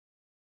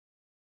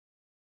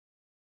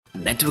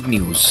Network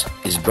News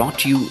is brought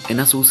to you in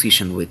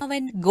association with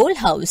Gold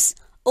House,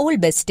 Old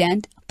Bus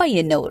Stand,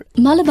 Payyanur.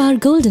 Malabar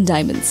Gold and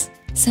Diamonds.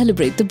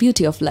 Celebrate the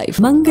beauty of life.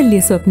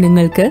 Mangalya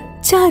Swapnangalkku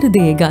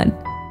Charudegan.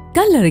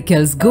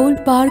 Kallarikals Gold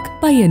Park,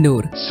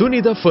 Payyanur.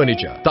 Sunitha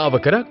Furniture,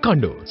 Tavakara,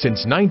 Kannur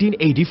since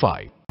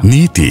 1985.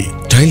 Neeti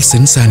Tiles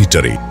and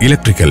Sanitary,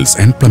 Electricals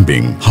and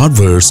Plumbing,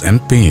 Hardwares and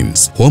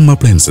Paints, Home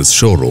Appliances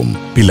Showroom,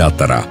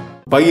 Pilatara.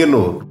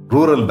 Payyanur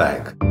Rural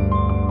Bank.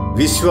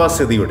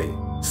 വിശ്വാസ്യതയുടെ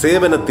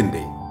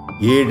സേവനത്തിന്റെ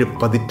 7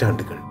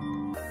 പതിറ്റാണ്ടുകൾ.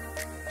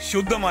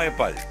 ശുദ്ധമായ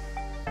പാൽ,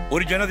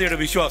 ഒരു ജനതയുടെ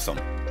വിശ്വാസം.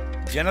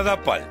 ജനതാ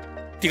പാൽ,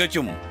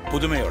 തികച്ചും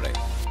പുതുമയോടെ.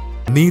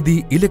 നീതി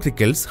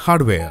electricals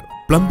hardware,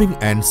 plumbing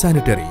and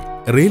sanitary,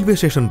 railway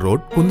station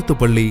road,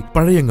 Kunnathupally,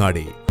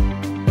 Pazhayangadi.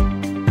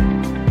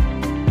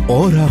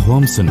 Aura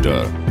Home Center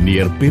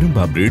near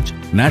Pirumba Bridge,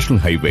 National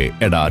Highway,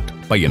 Edat,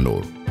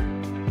 Payyanur.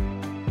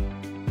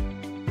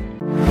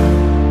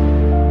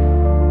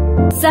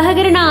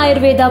 സഹകരണ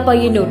ആയുർവേദ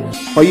പയ്യന്നൂർ.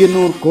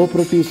 പയ്യന്നൂർ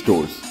കോഓപ്പറേറ്റീവ്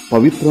സ്റ്റോഴ്സ്,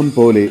 പവിത്രം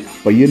പോലെ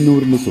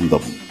പയ്യന്നൂരിന്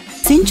സ്വന്തം.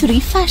 Century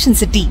Fashion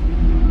City.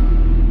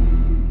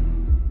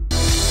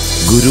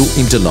 Guru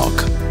Interlock,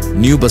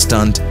 New Bus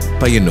Stand,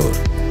 Payyanur.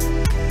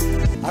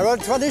 Our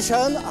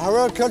tradition,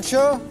 our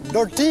culture,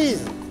 dirty.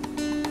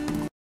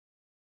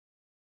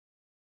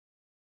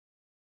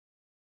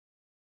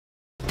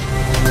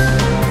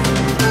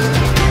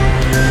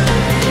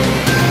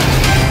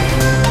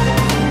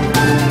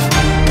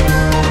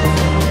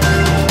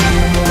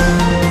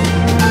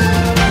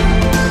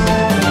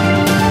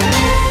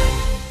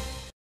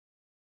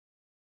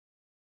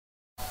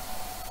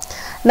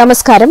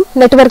 നമസ്കാരം.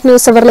 Network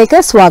news അവറിലേക്ക്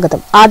സ്വാഗതം.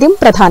 ആദ്യം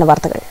പ്രധാന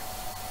വാർത്തകൾ.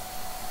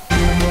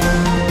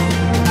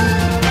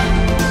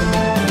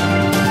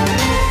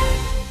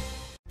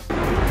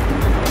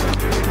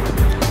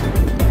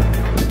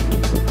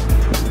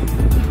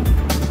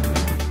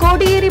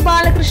 കോടിയേരി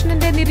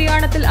ബാലകൃഷ്ണന്റെ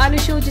നിര്യാണത്തിൽ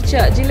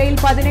അനുശോചിച്ച് ജില്ലയിൽ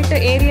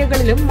 18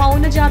 ഏരിയകളിലും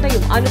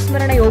മൗനജാഥയും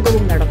അനുസ്മരണ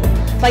യോഗവും നടന്നു.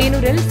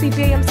 പയ്യന്നൂരിൽ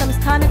സിപിഐഎം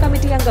സംസ്ഥാന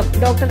കമ്മിറ്റി അംഗം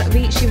ഡോക്ടർ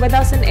വി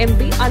ശിവദാസൻ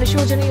MP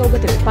അനുശോചന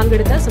യോഗത്തിൽ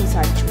പങ്കെടുത്ത്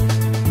സംസാരിച്ചു.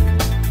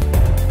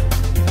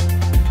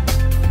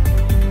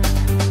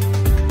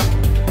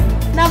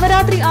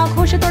 നവരാത്രി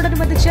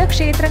ആഘോഷത്തോടനുബന്ധിച്ച്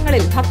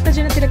ക്ഷേത്രങ്ങളിൽ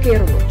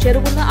ഭക്തജനത്തിരക്കേറുന്നു.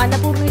 ചെറുകുന്ന്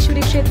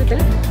അന്നപൂർണേശ്വരി ക്ഷേത്രത്തിൽ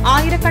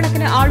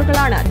ആയിരക്കണക്കിന്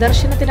ആളുകളാണ്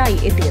ദർശനത്തിനായി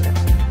എത്തിയത്.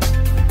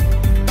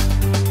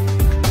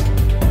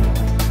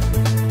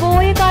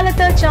 പോയ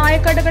കാലത്ത്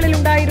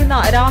ചായക്കടകളിലുണ്ടായിരുന്ന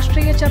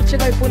രാഷ്ട്രീയ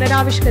ചർച്ചകൾ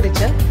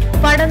പുനരാവിഷ്കരിച്ച്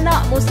പടന്ന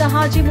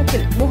മുസഹാജി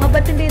മുക്കിൽ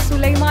മുഹബത്തിന്റെ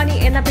സുലൈമാനി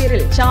എന്ന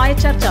പേരിൽ ചായ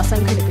ചർച്ച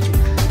സംഘടിപ്പിച്ചു.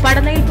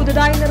 പടന്നയിൽ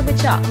പുതുതായി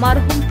നിർമ്മിച്ച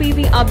മർഹൂം PV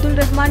അബ്ദുൾ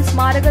റഹ്മാൻ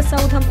സ്മാരക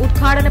സൗധം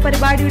ഉദ്ഘാടന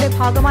പരിപാടിയുടെ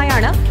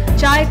ഭാഗമായാണ്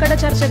ചായക്കട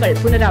ചർച്ചകൾ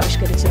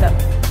പുനരാവിഷ്കരിച്ചത്.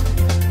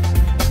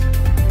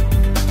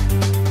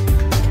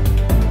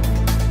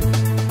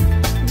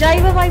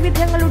 ജൈവ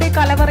വൈവിധ്യങ്ങളുടെ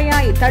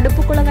കലവറയായി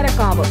തടുപ്പുകുളങ്ങര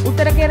കാവ്.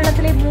 ഉത്തര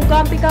കേരളത്തിലെ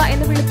മൂകാംബിക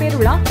എന്ന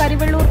വിളിപ്പേരുള്ള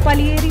കരിവെള്ളൂർ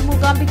പലിയേരി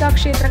മൂകാംബിക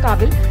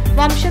ക്ഷേത്രകാവിൽ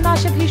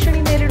വംശനാശ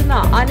ഭീഷണി നേരിടുന്ന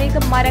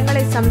അനേകം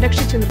മരങ്ങളെ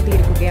സംരക്ഷിച്ചു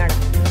നിർത്തിയിരിക്കുകയാണ്.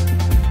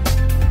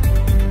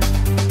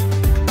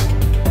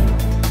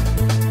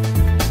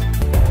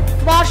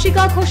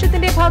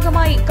 വാർഷികാഘോഷത്തിന്റെ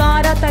ഭാഗമായി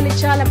കാര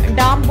തലിച്ചാലം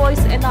ഡാം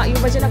ബോയ്സ് എന്ന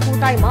യുവജന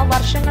കൂട്ടായ്മ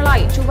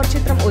വർഷങ്ങളായി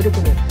ചുവർചിത്രം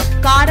ഒരുക്കുന്നു.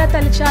 കാര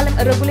തലിച്ചാലം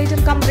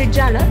റെഗുലേറ്റർ കം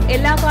ബ്രിഡ്ജാണ്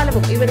എല്ലാ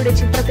കാലവും ഇവരുടെ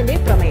ചിത്രത്തിന്റെ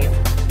പ്രമേയം.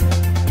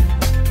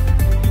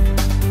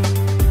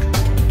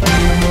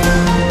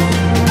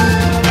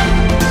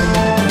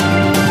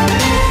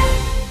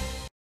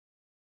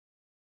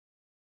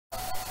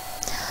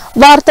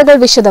 വാർത്തകൾ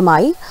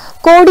വിശദമായി.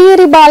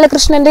 കോടിയേരി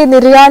ബാലകൃഷ്ണന്റെ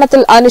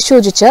നിര്യാണത്തിൽ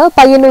അനുശോചിച്ച്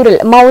പയ്യന്നൂരിൽ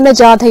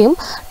മൗനജാഥയും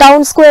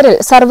ടൗൺ സ്ക്വയറിൽ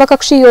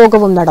സർവകക്ഷി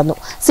യോഗവും നടന്നു.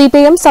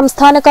 സിപിഐഎം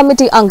സംസ്ഥാന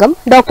കമ്മിറ്റി അംഗം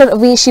ഡോക്ടർ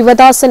വി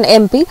ശിവദാസൻ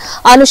MP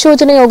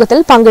അനുശോചന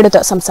യോഗത്തിൽ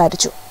പങ്കെടുത്ത്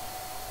സംസാരിച്ചു.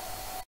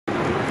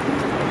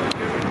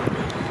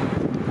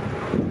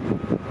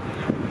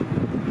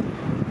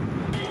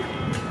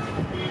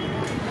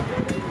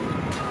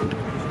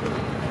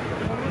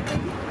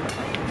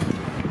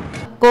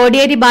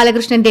 കോടിയേരി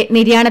ബാലകൃഷ്ണന്റെ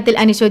നിര്യാണത്തിൽ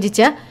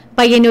അനുശോചിച്ച്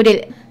പയ്യന്നൂരിൽ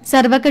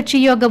സർവകക്ഷി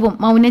യോഗവും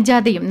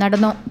മൗനജാഥയും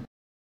നടന്നു.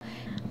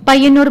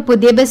 പയ്യന്നൂർ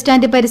പുതിയ ബസ്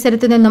സ്റ്റാൻഡ്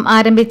പരിസരത്തു നിന്നും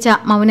ആരംഭിച്ച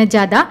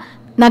മൗനജാഥ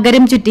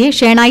നഗരം ചുറ്റി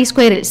ഷേണായി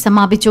സ്ക്വയറിൽ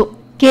സമാപിച്ചു.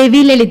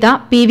 KV ലളിത,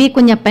 PV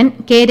Kunjappan,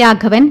 K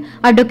Raghavan,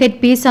 advocate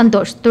P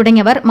Santhosh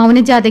തുടങ്ങിയവർ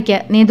മൗനജാഥയ്ക്ക്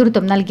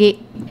നേതൃത്വം നൽകി.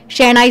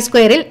 ഷേണായി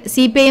സ്ക്വയറിൽ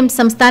CPIM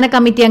സംസ്ഥാന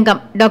കമ്മിറ്റി അംഗം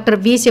ഡോക്ടർ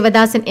വി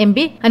ശിവദാസൻ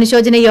MP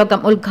അനുശോചന യോഗം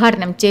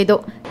ഉദ്ഘാടനം ചെയ്തു.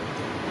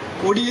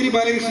 കോടിയേരി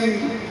ബാലകൃഷ്ണൻ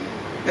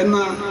എന്ന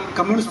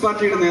കമ്മ്യൂണിസ്റ്റ്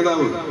പാർട്ടിയുടെ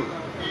നേതാവ്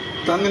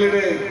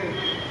തങ്ങളുടെ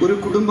ഒരു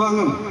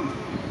കുടുംബാംഗം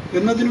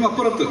എന്നതിനും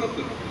അപ്പുറത്ത്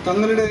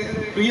തങ്ങളുടെ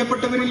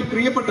പ്രിയപ്പെട്ടവരിൽ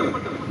പ്രിയപ്പെട്ടവർ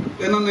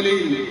എന്ന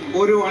നിലയിൽ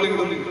ഓരോ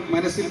ആളുകളും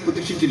മനസ്സിൽ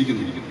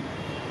പ്രതീക്ഷിച്ചിരിക്കുന്നു.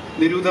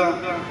 നിരൂത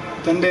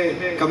തൻ്റെ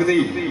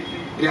കവിതയിൽ,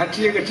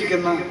 രാഷ്ട്രീയ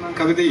കക്ഷിക്കെന്ന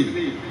കവിതയിൽ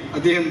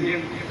അദ്ദേഹം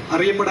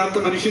അറിയപ്പെടാത്ത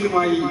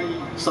മനുഷ്യരുമായി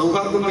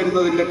സൗഹാർദ്ദം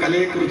വരുന്നതിൻ്റെ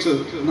കലയെക്കുറിച്ച്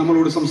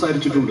നമ്മളോട്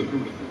സംസാരിച്ചിട്ടുണ്ട്.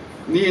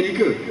 നീ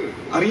എനിക്ക്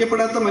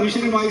അറിയപ്പെടാത്ത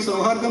മനുഷ്യരുമായി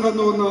സൗഹാർദ്ദം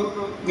വന്നുവെന്ന്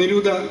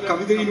നിരൂത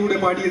കവിതയിലൂടെ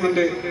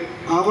പാടിയതിൻ്റെ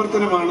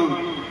ആവർത്തനമാണ്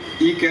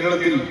ഈ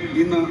കേരളത്തിൽ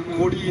ഇന്ന്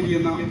കോടിയേരി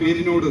എന്ന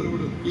പേരിനോട്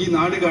ഈ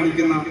നാട്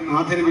കാണിക്കുന്ന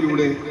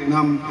ആദരവിലൂടെ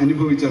നാം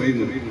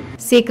അനുഭവിച്ചറിയുന്നു.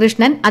 സി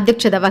കൃഷ്ണൻ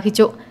അധ്യക്ഷത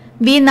വഹിച്ചു.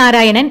 V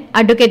Narayanan,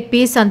 advocate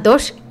P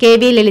Santhosh, K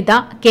V ലളിത,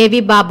 K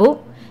V Babu,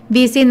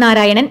 V C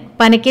Narayanan,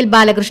 പനക്കിൽ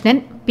Balakrishnan,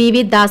 P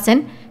V ദാസൻ,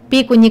 P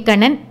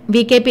Kunhikannan,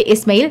 V K P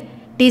Ismail,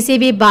 T C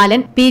V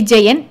ബാലൻ, P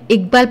Jayan,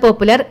 Iqbal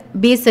popular,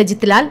 B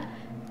Sajith Lal,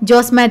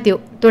 Jose Mathew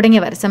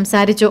തുടങ്ങിയവർ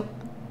സംസാരിച്ചു.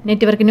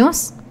 Network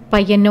news,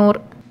 Payyanur.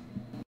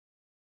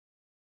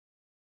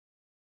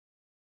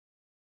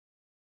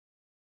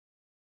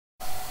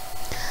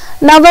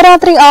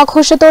 നവരാത്രി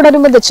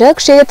ആഘോഷത്തോടനുബന്ധിച്ച്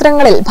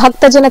ക്ഷേത്രങ്ങളിൽ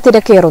ഭക്തജന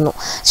തിരക്കേറുന്നു.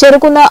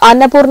 ചെറുകുന്ന്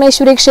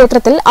അന്നപൂർണേശ്വരി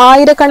ക്ഷേത്രത്തിൽ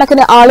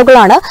ആയിരക്കണക്കിന്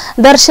ആളുകളാണ്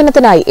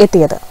ദർശനത്തിനായി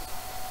എത്തിയത്.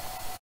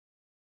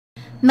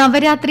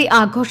 നവരാത്രി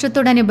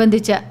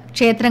ആഘോഷത്തോടനുബന്ധിച്ച്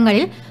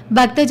ക്ഷേത്രങ്ങളിൽ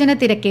ഭക്തജന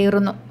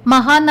തിരക്കേറുന്നു.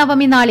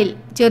 മഹാനവമി നാളിൽ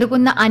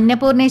ചെറുകുന്ന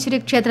അന്നപൂർണേശ്വരി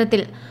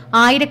ക്ഷേത്രത്തിൽ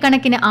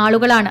ആയിരക്കണക്കിന്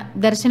ആളുകളാണ്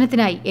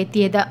ദർശനത്തിനായി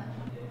എത്തിയത്.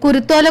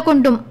 കുരുത്തോല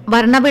കൊണ്ടും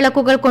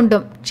വർണ്ണവിളക്കുകൾ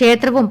കൊണ്ടും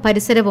ക്ഷേത്രവും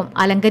പരിസരവും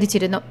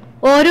അലങ്കരിച്ചിരുന്നു.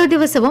 ഓരോ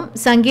ദിവസവും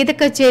സംഗീത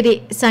കച്ചേരി,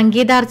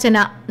 സംഗീതാർച്ചന,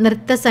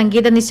 നൃത്ത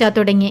സംഗീത നിശ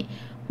തുടങ്ങി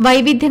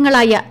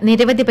വൈവിധ്യങ്ങളായ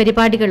നിരവധി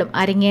പരിപാടികളും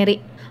അരങ്ങേറി.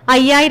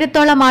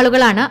 5000-ഓളം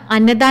ആളുകളാണ്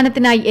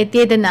അന്നദാനത്തിനായി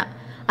എത്തിയതെന്ന്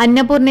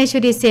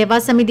അന്നപൂർണേശ്വരി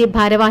സേവാസമിതി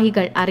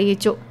ഭാരവാഹികൾ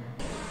അറിയിച്ചു.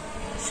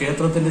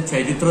 ക്ഷേത്രത്തിന്റെ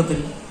ചരിത്രത്തിൽ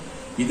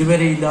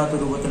ഇതുവരെ ഇല്ലാത്ത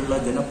രൂപത്തിലുള്ള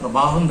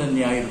ജനപ്രവാഹം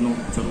തന്നെയായിരുന്നു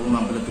ചെറുകുന്ന്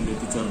അമ്പലത്തിൽ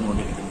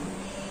എത്തിച്ചേർന്നുകൊണ്ടിരിക്കുന്നത്.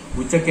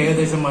 ഉച്ചയ്ക്ക്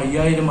ഏകദേശം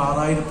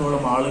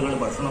 5000-6000-ഓളം ആളുകൾ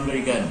ഭക്ഷണം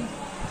കഴിക്കാനും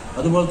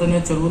അതുപോലെ തന്നെ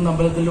ചെറുകുന്ന്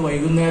അമ്പലത്തിൽ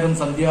വൈകുന്നേരം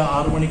സന്ധ്യ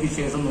 6 മണിക്ക്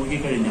ശേഷം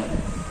നോക്കിക്കഴിഞ്ഞാൽ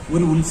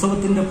ഒരു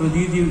ഉത്സവത്തിന്റെ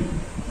പ്രതീതി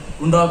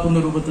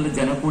ഉണ്ടാക്കുന്ന രൂപത്തിൽ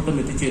ജനക്കൂട്ടം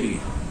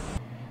എത്തിച്ചേരുകയാണ്.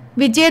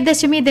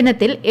 വിജയദശമി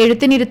ദിനത്തിൽ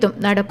എഴുത്തിനിരുത്തും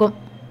നടക്കും.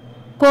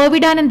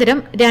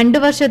 കോവിഡാനന്തരം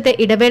 2 വർഷത്തെ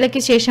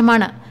ഇടവേളയ്ക്ക്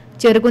ശേഷമാണ്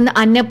ചെറുകുന്ന്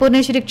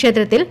അന്നപൂർണേശ്വരി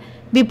ക്ഷേത്രത്തിൽ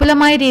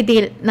വിപുലമായ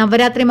രീതിയിൽ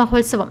നവരാത്രി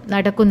മഹോത്സവം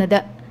നടക്കുന്നത്.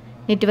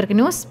 Network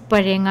news,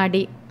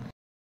 Pazhayangadi.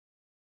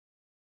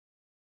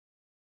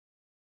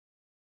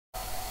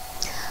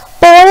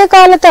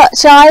 പോയകാലത്ത്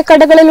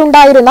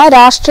ചായക്കടകളിലുണ്ടായിരുന്ന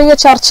രാഷ്ട്രീയ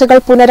ചർച്ചകൾ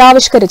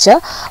പുനരാവിഷ്കരിച്ച്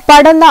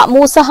പടന്ന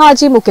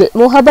മൂസഹാജി മുക്കിൽ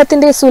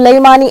മുഹബത്തിന്റെ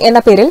സുലൈമാനി എന്ന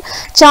പേരിൽ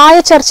ചായ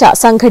ചർച്ച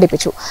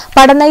സംഘടിപ്പിച്ചു.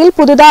 പടന്നയിൽ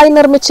പുതുതായി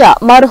നിർമ്മിച്ച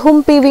മർഹൂം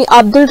PV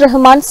അബ്ദുൾ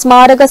റഹ്മാൻ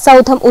സ്മാരക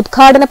സൌധം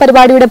ഉദ്ഘാടന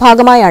പരിപാടിയുടെ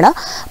ഭാഗമായാണ്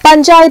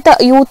പഞ്ചായത്ത്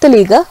യൂത്ത്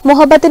ലീഗ്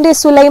മുഹബത്തിന്റെ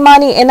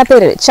സുലൈമാനി എന്ന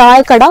പേരിൽ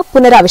ചായക്കട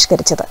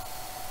പുനരാവിഷ്കരിച്ചത്.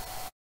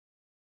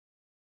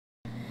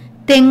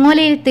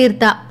 തെങ്ങോലയിൽ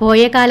തീർത്ത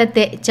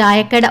പോയകാലത്തെ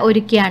ചായക്കട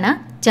ഒരുക്കിയാണ്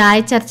ചായ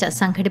ചർച്ച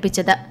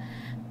സംഘടിപ്പിച്ചത്.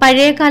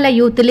 പഴയകാല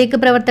യൂത്ത് ലീഗ്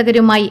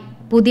പ്രവർത്തകരുമായി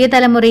പുതിയ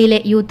തലമുറയിലെ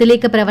യൂത്ത്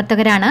ലീഗ്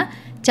പ്രവർത്തകരാണ്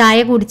ചായ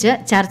കുടിച്ച്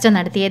ചർച്ച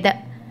നടത്തിയത്.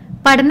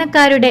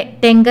 പഠനക്കാരുടെ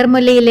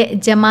ടെങ്കർമുല്ലയിലെ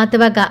ജമാഅത്ത്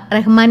വക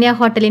റഹ്മാനിയ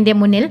ഹോട്ടലിന്റെ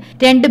മുന്നിൽ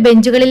 2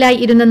 ബെഞ്ചുകളിലായി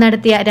ഇരുന്ന്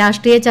നടത്തിയ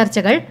രാഷ്ട്രീയ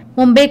ചർച്ചകൾ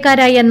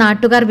മുംബൈക്കാരായ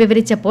നാട്ടുകാർ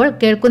വിവരിച്ചപ്പോൾ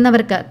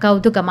കേൾക്കുന്നവർക്ക്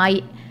കൌതുകമായി.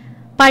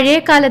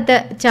 പഴയകാലത്ത്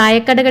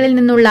ചായക്കടകളിൽ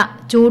നിന്നുള്ള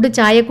ചൂട്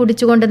ചായ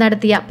കുടിച്ചുകൊണ്ട്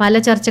നടത്തിയ പല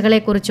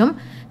ചർച്ചകളെക്കുറിച്ചും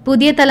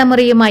പുതിയ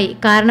തലമുറയുമായി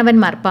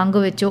കാരണവന്മാർ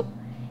പങ്കുവച്ചു.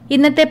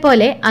 ഇന്നത്തെ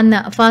പോലെ അന്ന്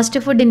ഫാസ്റ്റ്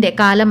ഫുഡിന്റെ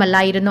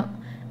കാലമല്ലായിരുന്നു.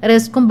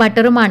 റിസ്ക്കും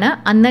ബട്ടറുമാണ്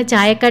അന്ന്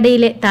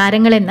ചായക്കടയിലെ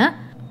താരങ്ങളെന്ന്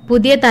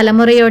പുതിയ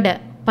തലമുറയോട്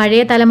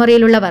പഴയ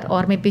തലമുറയിലുള്ളവർ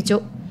ഓർമ്മിപ്പിച്ചു.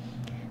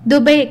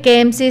 Dubai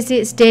KMCC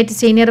state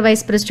senior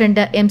vice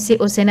president MC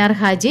ഉസൈനാർ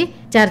Haji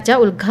ചർച്ച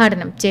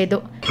ഉദ്ഘാടനം ചെയ്തു.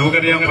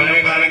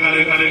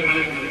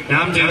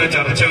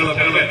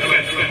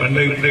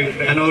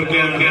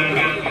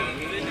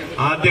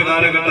 ആദ്യ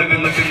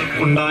കാലഘട്ടത്തിൽ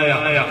ഉണ്ടായ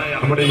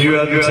നമ്മുടെ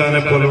യുവജനെ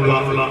പോലുള്ള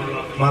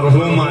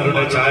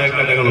മർഹൂമാരുടെ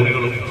ചായക്കടകളും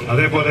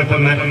അതേപോലെ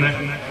തന്നെ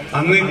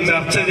അന്ന്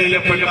ചർച്ച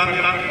ചെയ്യപ്പെട്ട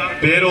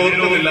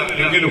പേരോർക്കുന്നില്ല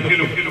എങ്കിലും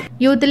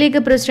youth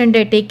league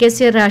president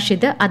TKC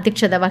Rashid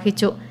അധ്യക്ഷത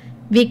വഹിച്ചു.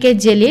 VK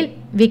Jaleel,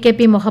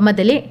 VKP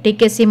Muhammad Ali,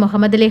 TKC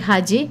Muhammad Ali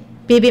Haji,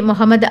 PV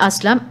Muhammad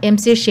അസ്ലാം,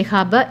 MC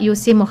Shihab,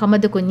 UC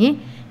Muhammad Kunhi,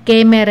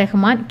 KM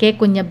Rahman, K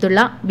Kunhabdulla,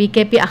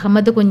 VKP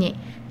Ahmed കുഞ്ഞി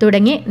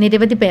തുടങ്ങി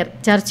നിരവധി പേർ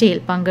ചർച്ചയിൽ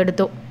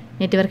പങ്കെടുത്തു.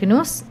 Network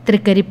news,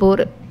 Trikaripur.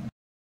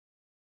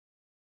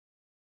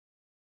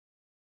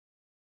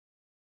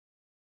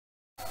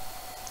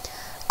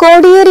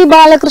 കോടിയേരി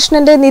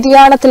ബാലകൃഷ്ണന്റെ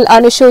നിര്യാണത്തിൽ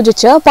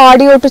അനുശോചിച്ച്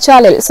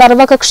പാടിയോട്ടുചാലിൽ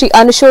സർവകക്ഷി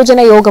അനുശോചന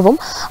യോഗവും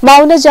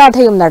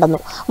മൌനജാഥയും നടന്നു.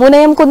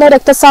 മുനയംകുന്ന്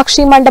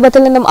രക്തസാക്ഷി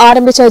മണ്ഡപത്തിൽ നിന്നും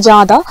ആരംഭിച്ച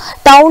ജാഥ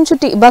ടൗൺ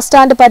ചുറ്റി ബസ്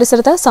സ്റ്റാൻഡ്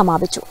പരിസരത്ത്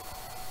സമാപിച്ചു.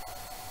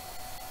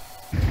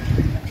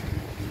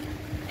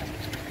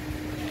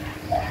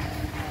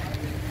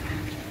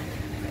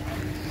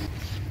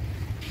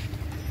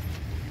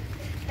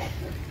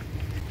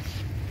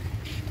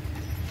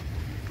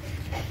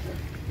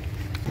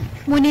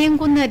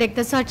 മുനയംകുന്ന്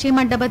രക്തസാക്ഷി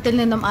മണ്ഡപത്തിൽ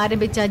നിന്നും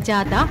ആരംഭിച്ച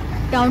ജാഥ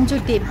ടൗൺ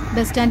ചുറ്റി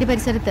ബസ് സ്റ്റാൻഡ്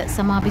പരിസരത്ത്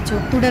സമാപിച്ചു.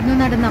 തുടർന്നു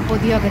നടന്ന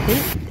പൊതുയോഗത്തിൽ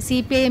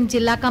CPIM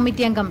ജില്ലാ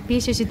കമ്മിറ്റി അംഗം P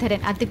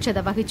ശശിധരൻ അധ്യക്ഷത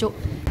വഹിച്ചു.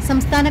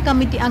 സംസ്ഥാന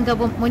കമ്മിറ്റി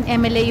അംഗവും മുൻ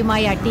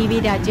MLAയുമായ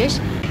TV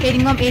Rajesh,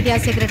 Peringome area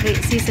secretary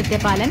C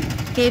Sathyapalan,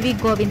 KV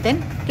Govindan,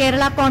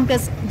 Kerala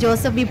Congress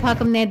Joseph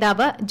വിഭാഗം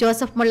നേതാവ്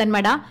ജോസഫ്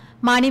മുള്ളൻമട,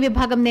 മാണി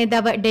വിഭാഗം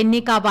നേതാവ്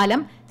ഡെന്നി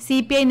കാവാലം,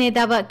 CPI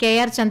നേതാവ്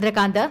KR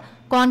ചന്ദ്രകാന്ത്,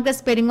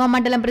 കോൺഗ്രസ് പെരിങ്ങോം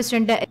മണ്ഡലം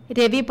പ്രസിഡന്റ്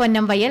രവി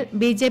പൊന്നംവയൽ,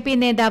 BJP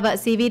നേതാവ്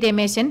CV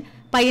Rameshan,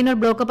 Payyanur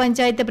block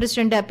panchayat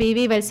president PV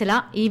Vatsala,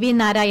 EV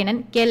Narayanan,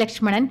 K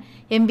Lakshmanan,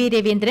 MV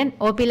Raveendran,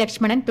 OP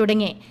Lakshmanan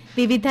തുടങ്ങി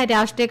വിവിധ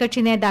രാഷ്ട്രീയ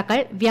കക്ഷി നേതാക്കൾ,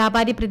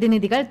 വ്യാപാരി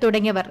പ്രതിനിധികൾ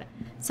തുടങ്ങിയവർ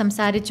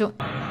സംസാരിച്ചു.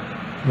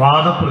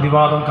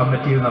 വാദപ്രതിവാദം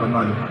കമ്മിറ്റിയിൽ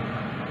നടന്നാലും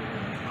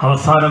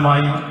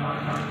അവസാനമായി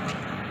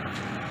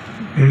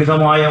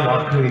ലളിതമായ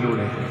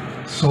വാക്കുകളിലൂടെ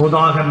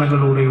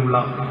സോദാഹരണങ്ങളിലൂടെയുള്ള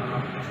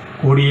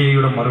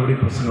കോടിയേരിയുടെ മറുപടി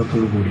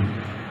പ്രസംഗത്തോടുകൂടി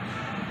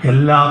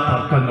എല്ലാ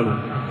തർക്കങ്ങളും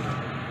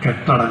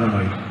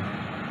കെട്ടടങ്ങുമായി.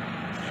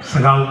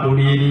 സഖാവ്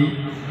കോടിയേരി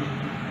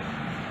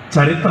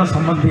ചരിത്ര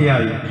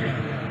സംബന്ധിയായി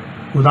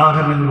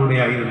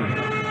ഉദാഹരണങ്ങളിലൂടെയായിരുന്നു.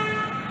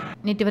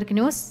 Network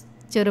news,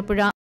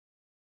 Cherupuzha.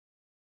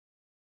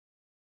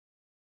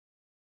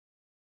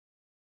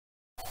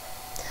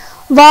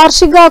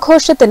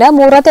 വാർഷികാഘോഷത്തിന്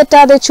മുറ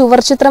തെറ്റാതെ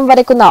ചുവർച്ചിത്രം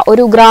വരയ്ക്കുന്ന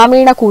ഒരു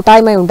ഗ്രാമീണ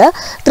കൂട്ടായ്മയുണ്ട്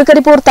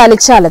തൃക്കരിപ്പൂർ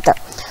തലിച്ചാലത്ത്.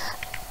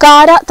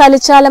 കാര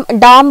തലിച്ചാലം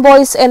ഡാം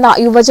ബോയ്സ് എന്ന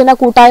യുവജന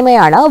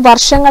കൂട്ടായ്മയാണ്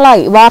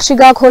വർഷങ്ങളായി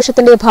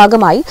വാർഷികാഘോഷത്തിന്റെ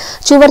ഭാഗമായി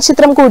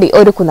ചുവർച്ചിത്രം കൂടി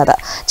ഒരുക്കുന്നത്.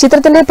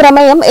 ചിത്രത്തിന്റെ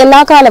പ്രമേയം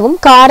എല്ലാ കാലവും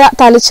കാര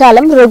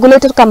തലിച്ചാലം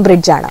റെഗുലേറ്റർ കം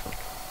ബ്രിഡ്ജാണ്.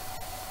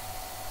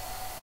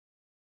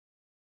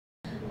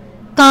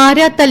 കാര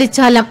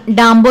തലിച്ചാലം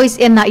ഡാം ബോയ്സ്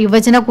എന്ന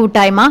യുവജന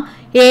കൂട്ടായ്മ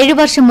 7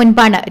 വർഷം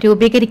മുൻപാണ്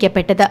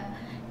രൂപീകരിക്കപ്പെട്ടത്.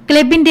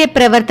 ക്ലബിന്റെ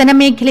പ്രവർത്തന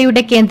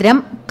മേഖലയുടെ കേന്ദ്രം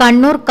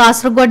കണ്ണൂർ,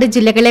 കാസർഗോഡ്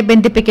ജില്ലകളെ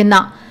ബന്ധിപ്പിക്കുന്ന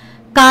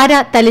കാര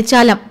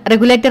തലിച്ചാലം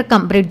റെഗുലേറ്റർ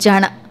കം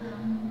ബ്രിഡ്ജാണ്.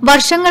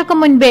 വർഷങ്ങൾക്ക്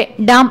മുൻപേ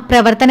ഡാം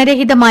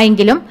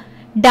പ്രവർത്തനരഹിതമായെങ്കിലും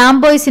ഡാം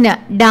ബോയ്സിന്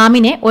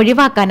ഡാമിനെ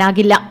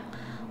ഒഴിവാക്കാനാകില്ല.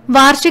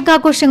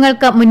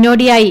 വാർഷികാഘോഷങ്ങൾക്ക്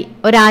മുന്നോടിയായി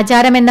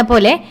ഒരാചാരമെന്ന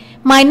പോലെ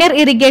മൈനർ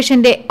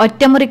ഇറിഗേഷന്റെ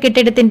ഒറ്റമുറി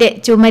കെട്ടിടത്തിന്റെ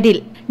ചുമരിൽ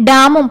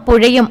ഡാമും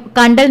പുഴയും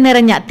കണ്ടൽ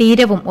നിറഞ്ഞ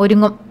തീരവും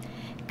ഒരുങ്ങും.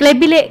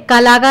 ക്ലബിലെ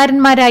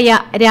കലാകാരന്മാരായ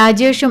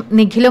രാജേഷും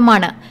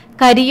നിഖിലുമാണ്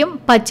കരിയും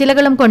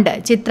പച്ചിലകളും കൊണ്ട്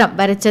ചിത്രം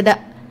വരച്ചത്.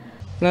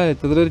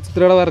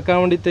 ചിത്രം വരക്കാൻ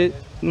വേണ്ടിയിട്ട്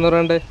എന്ന്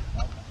പറയണ്ടേ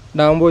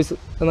ഡാം ബോയ്സ്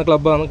എന്ന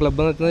ക്ലബ്ബാണ്.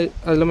 ക്ലബ്ബ് എന്ന് വെച്ചാൽ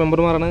അതിലെ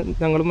മെമ്പർമാരാണ്,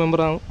 ഞങ്ങളും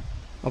മെമ്പറാണ്.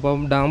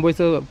 അപ്പം ഡാം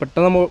ബോയ്സ്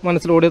പെട്ടെന്ന്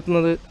മനസ്സിൽ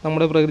ഓടിയെത്തുന്നത്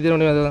നമ്മുടെ പ്രകൃതിയിൽ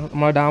വേണ്ടി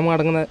നമ്മുടെ ഡാം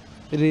അടങ്ങുന്ന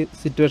ഒരു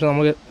സിറ്റുവേഷൻ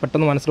നമുക്ക്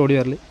പെട്ടെന്ന് മനസ്സിലോടി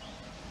വരല്.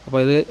 അപ്പോൾ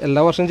ഇത്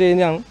എല്ലാ വർഷവും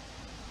ചെയ്യുന്നതാണ്.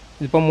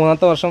 ഇതിപ്പോൾ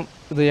 3ാമത്തെ വർഷം,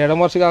 ഇത് 7ാം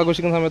വാർഷികം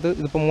ആഘോഷിക്കുന്ന സമയത്ത്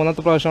ഇതിപ്പോൾ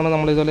 3ാമത്തെ പ്രാവശ്യമാണ്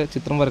നമ്മൾ ഇതുപോലെ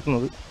ചിത്രം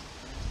വരക്കുന്നത്.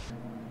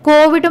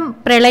 കോവിഡും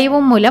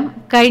പ്രളയവും മൂലം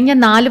കഴിഞ്ഞ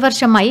 4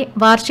 വർഷമായി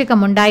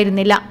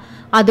വാർഷികമുണ്ടായിരുന്നില്ല.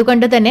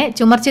 അതുകൊണ്ട് തന്നെ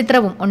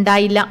ചുമർചിത്രവും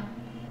ഉണ്ടായില്ല.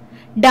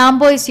 ഡാം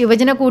ബോയ്സ്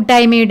യുവജന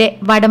കൂട്ടായ്മയുടെ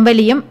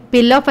വടംവലിയും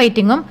പില്ലോ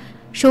ഫൈറ്റിംഗും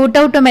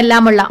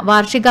ഷൂട്ടൌട്ടുമെല്ലാമുള്ള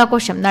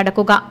വാർഷികാഘോഷം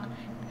നടക്കുക.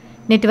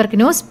 Network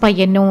news,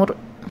 Payyanur.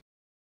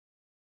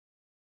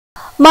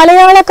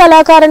 മലയാള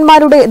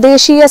കലാകാരന്മാരുടെ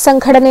ദേശീയ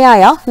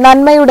സംഘടനയായ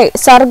നന്മയുടെ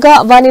സർഗ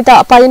വനിത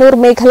പയ്യന്നൂർ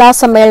മേഖലാ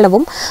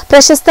സമ്മേളനവും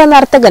പ്രശസ്ത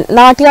നർത്തകൻ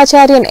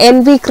നാട്യാചാര്യൻ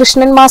NV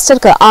കൃഷ്ണൻ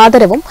മാസ്റ്റർക്ക്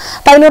ആദരവും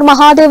പയ്യന്നൂർ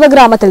മഹാദേവ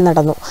ഗ്രാമത്തിൽ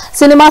നടന്നു.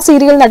 സിനിമാ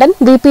സീരിയൽ നടൻ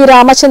VP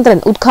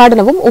രാമചന്ദ്രൻ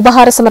ഉദ്ഘാടനവും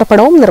ഉപഹാര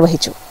സമർപ്പണവും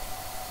നിർവഹിച്ചു.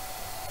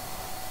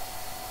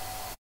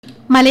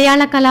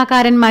 മലയാള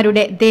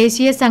കലാകാരന്മാരുടെ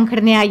ദേശീയ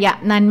സംഘടനയായ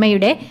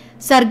നന്മയുടെ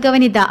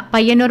സർഗവനിത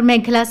പയ്യന്നൂർ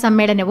മേഖലാ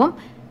സമ്മേളനവും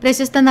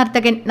പ്രശസ്ത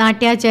നർത്തകൻ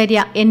നാട്യാചാര്യ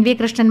NV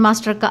കൃഷ്ണൻ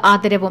മാസ്റ്റർക്ക്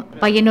ആദരവും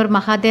പയ്യന്നൂർ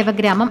മഹാദേവ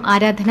ഗ്രാമം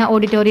ആരാധന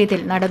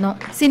ഓഡിറ്റോറിയത്തിൽ നടന്നു.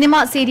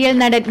 സിനിമ സീരിയൽ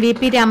നടൻ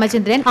VP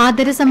രാമചന്ദ്രൻ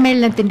ആദര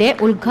സമ്മേളനത്തിന്റെ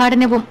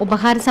ഉദ്ഘാടനവും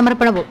ഉപഹാര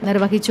സമർപ്പണവും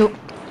നിർവഹിച്ചു.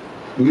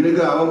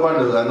 ഇങ്ങനെയൊക്കെ ആവാൻ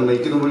പാടില്ല. കാരണം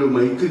മൈക്കിന് പോലും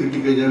മൈക്ക്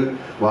കിട്ടിക്കഴിഞ്ഞാൽ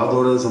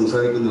വാദോടെ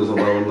സംസാരിക്കുന്ന ഒരു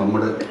സ്വഭാവം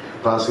നമ്മുടെ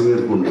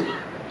പ്രാസംഗികർക്കുണ്ട്.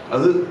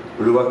 അത്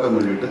ഒഴിവാക്കാൻ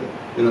വേണ്ടിയിട്ട്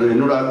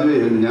എന്നോട് ആദ്യമേ,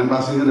 ഞാൻ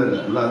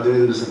പ്രാസംഗികനല്ല, ആദ്യമേ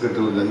ഇതിൻ്റെ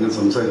സെക്രട്ടറി ഞാൻ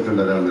സംസാരിക്കേണ്ട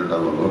ഒരാളെന്ന്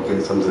ഉണ്ടാകുന്നു. ഓക്കെ,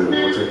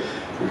 സംസാരിക്കും. പക്ഷേ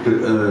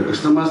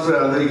കൃഷ്ണൻ മാസ്റ്ററെ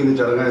ആദരിക്കുന്ന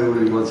ചടങ്ങായതുകൊണ്ട്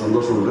എനിക്ക്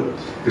സന്തോഷമുണ്ട്.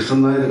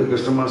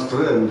 കൃഷ്ണൻ മാസ്റ്റർ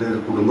എൻ്റെ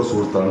കുടുംബ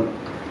സുഹൃത്താണ്.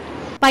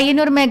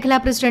 പയ്യന്നൂർ മേഖലാ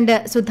പ്രസിഡന്റ്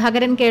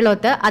സുധാകരൻ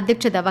കേളോത്ത്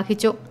അധ്യക്ഷത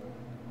വഹിച്ചു.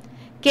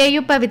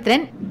 KU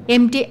പവിത്രൻ,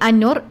 MT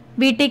അന്നൂർ,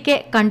 VTK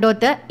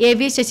Kandoth,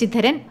 AV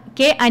Sasidharan,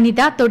 K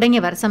Anitha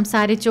തുടങ്ങിയവർ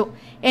സംസാരിച്ചു.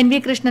 NV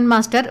കൃഷ്ണൻ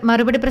മാസ്റ്റർ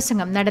മറുപടി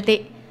പ്രസംഗം നടത്തി.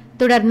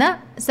 തുടർന്ന്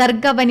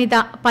സർഗവനിത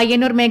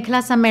പയ്യന്നൂർ മേഖലാ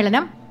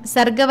സമ്മേളനം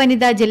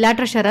സർഗവനിത ജില്ലാ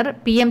ട്രഷറർ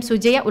PM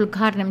സുജയ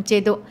ഉദ്ഘാടനം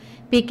ചെയ്തു.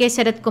 PK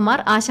ശരത് കുമാർ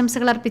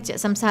ആശംസകൾ അർപ്പിച്ച്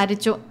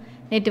സംസാരിച്ചു.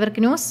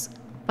 Network news,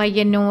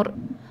 Payyanur.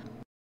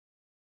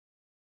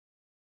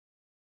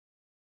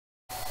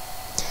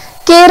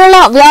 കേരള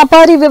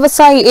വ്യാപാരി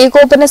വ്യവസായി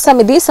ഏകോപന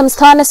സമിതി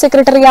സംസ്ഥാന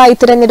സെക്രട്ടറിയായി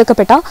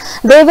തിരഞ്ഞെടുക്കപ്പെട്ട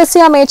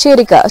ദേവസ്യ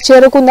മേച്ചേരിക്ക്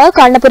ചെറുകുന്ന്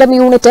കണ്ണപുരം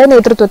യൂണിറ്റ്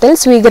നേതൃത്വത്തിൽ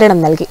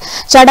സ്വീകരണം നൽകി.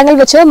 ചടങ്ങിൽ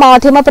വെച്ച്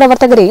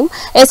മാധ്യമപ്രവർത്തകരെയും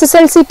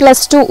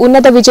SSLC+2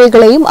 ഉന്നത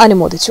വിജയികളെയും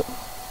അനുമോദിച്ചു.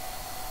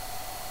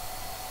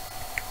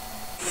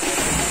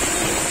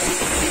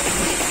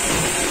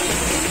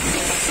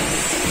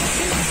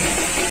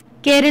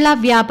 കേരള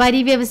വ്യാപാരി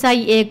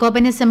വ്യവസായി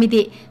ഏകോപന സമിതി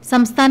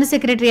സംസ്ഥാന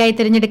സെക്രട്ടറിയായി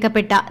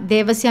തിരഞ്ഞെടുക്കപ്പെട്ട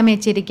ദേവസ്യ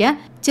മേച്ചേരിക്ക്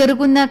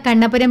ചെറുകുന്ന്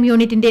കണ്ണപുരം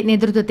യൂണിറ്റിന്റെ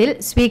നേതൃത്വത്തിൽ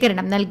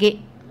സ്വീകരണം നൽകി.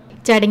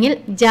 ചടങ്ങിൽ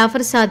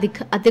ജാഫർ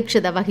സാദിഖ്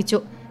അധ്യക്ഷത വഹിച്ചു.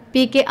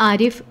 PK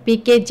Arif,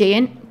 PK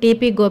Jayan,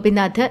 TP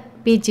Gopinath,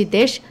 P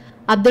Jithesh,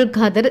 Abdul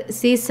Khader,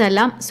 C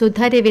സലാം,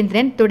 സുധാ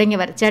രവീന്ദ്രൻ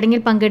തുടങ്ങിയവർ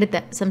ചടങ്ങിൽ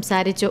പങ്കെടുത്ത്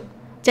സംസാരിച്ചു.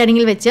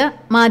 ചടങ്ങിൽ വെച്ച്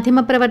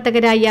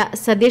മാധ്യമപ്രവർത്തകരായ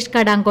സതീഷ്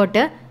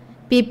കടാങ്കോട്ട്,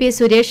 PP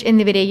സുരേഷ്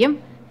എന്നിവരെയും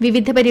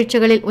വിവിധ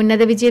പരീക്ഷകളിൽ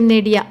ഉന്നത വിജയം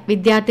നേടിയ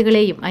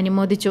വിദ്യാർത്ഥികളെയും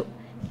അനുമോദിച്ചു.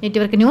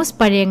 Network news,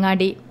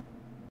 Pazhayangadi.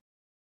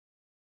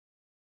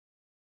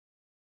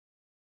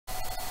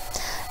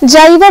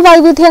 ജൈവ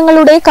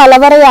വൈവിധ്യങ്ങളുടെ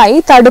കലവറയായി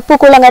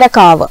തടുപ്പുകുളങ്ങര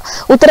കാവ്.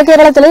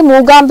 ഉത്തരകേരളത്തിലെ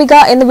മൂകാംബിക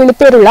എന്ന്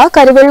വിളിപ്പേരുള്ള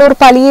കരുവള്ളൂർ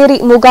പലിയേരി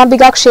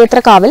മൂകാംബിക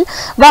ക്ഷേത്രക്കാവിൽ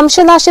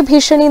വംശനാശ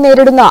ഭീഷണി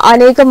നേരിടുന്ന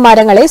അനേകം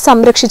മരങ്ങളെ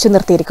സംരക്ഷിച്ചു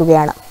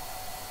നിർത്തിയിരിക്കുകയാണ്.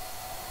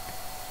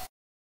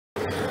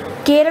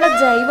 കേരള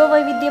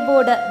ജൈവവൈവിധ്യ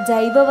ബോർഡ്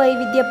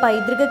ജൈവവൈവിധ്യ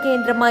പൈതൃക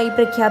കേന്ദ്രമായി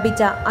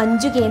പ്രഖ്യാപിച്ച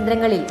 5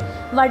 കേന്ദ്രങ്ങളിൽ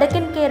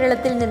വടക്കൻ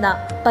കേരളത്തിൽ നിന്ന്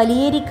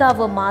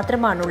പലിയേരിക്കാവ്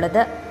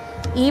മാത്രമാണുള്ളത്.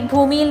 ഈ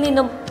ഭൂമിയിൽ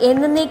നിന്നും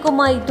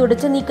എന്നേക്കുമായി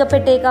തുടച്ചു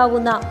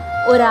നീക്കപ്പെട്ടേക്കാവുന്ന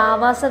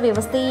ഒരാവാസ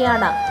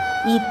വ്യവസ്ഥയെയാണ്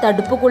ഈ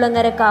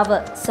തടുപ്പുകുളങ്ങരക്കാവ്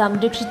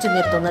സംരക്ഷിച്ചു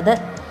നിർത്തുന്നത്.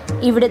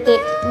 ഇവിടുത്തെ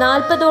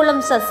 40ഓളം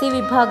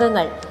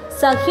സസ്യവിഭാഗങ്ങൾ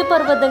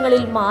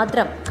സഹ്യപർവ്വതങ്ങളിൽ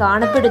മാത്രം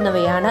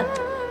കാണപ്പെടുന്നവയാണ്.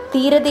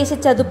 തീരദേശ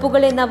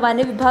ചതുപ്പുകൾ എന്ന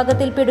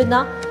വനവിഭാഗത്തിൽപ്പെടുന്ന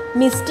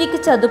മിസ്റ്റിക്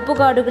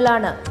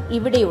ചതുപ്പുകാടുകളാണ്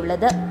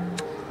ഇവിടെയുള്ളത്.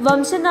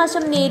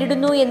 വംശനാശം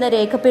നേരിടുന്നു എന്ന്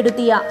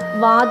രേഖപ്പെടുത്തിയ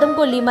വാദം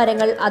കൊല്ലി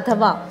മരങ്ങൾ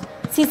അഥവാ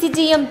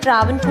സിസിജിയം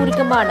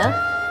ട്രാവൻകൂറിക്കമാണ്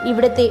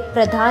ഇവിടുത്തെ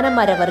പ്രധാന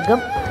മരവർഗം.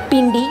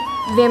 പിണ്ടി,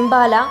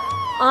 വെമ്പാല,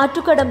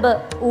 ആറ്റുകടമ്പ്,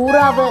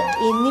 ഊറാവ്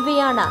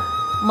എന്നിവയാണ്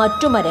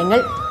മറ്റു മരങ്ങൾ.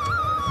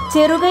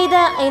 ചെറുകൈത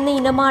എന്ന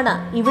ഇനമാണ്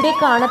ഇവിടെ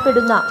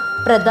കാണപ്പെടുന്ന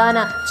പ്രധാന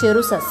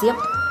ചെറുസസ്യം.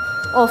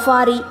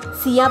 ഒഫാറി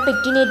സിയ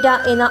പെക്റ്റിനേറ്റ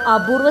എന്ന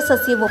അപൂർവ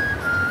സസ്യവും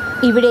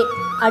ഇവിടെ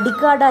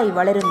അടിക്കാടായി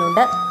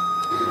വളരുന്നുണ്ട്.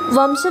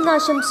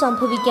 വംശനാശം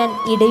സംഭവിക്കാൻ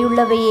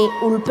ഇടയുള്ളവയെ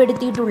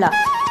ഉൾപ്പെടുത്തിയിട്ടുള്ള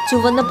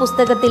ചുവന്ന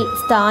പുസ്തകത്തിൽ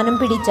സ്ഥാനം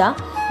പിടിച്ച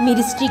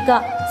മിരിസ്റ്റിക്ക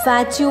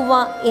സാച്യൂവ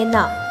എന്ന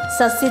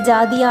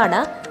സസ്യജാതിയാണ്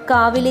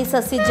കാവിലെ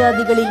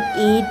സസ്യജാതികളിൽ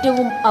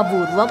ഏറ്റവും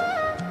അപൂർവം.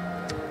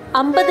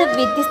 50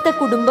 വ്യത്യസ്ത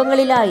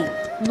കുടുംബങ്ങളിലായി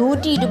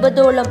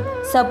 120ഓളം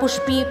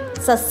സപുഷ്പി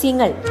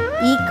സസ്യങ്ങൾ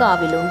ഈ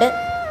കാവിലുണ്ട്.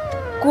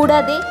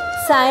 കൂടാതെ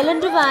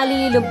സൈലന്റ്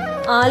വാലിയിലും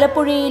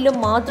ആലപ്പുഴയിലും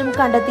മാത്രം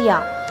കണ്ടെത്തിയ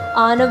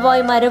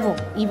ആനവായ് മരവും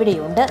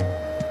ഇവിടെയുണ്ട്.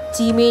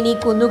 ചീമേനി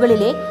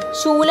കുന്നുകളിലെ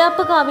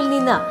ശൂലാപ്പ് കാവിൽ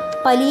നിന്ന്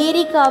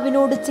പലിയേരി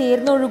കാവിനോട്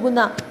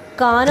ചേർന്നൊഴുകുന്ന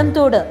കാനം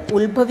തോട്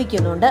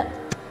ഉത്ഭവിക്കുന്നുണ്ട്.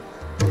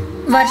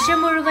 വർഷം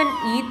മുഴുവൻ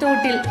ഈ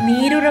തോട്ടിൽ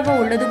നീരുറവ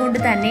ഉള്ളതുകൊണ്ട്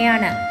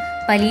തന്നെയാണ്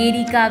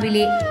പലിയേരി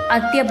കാവിലെ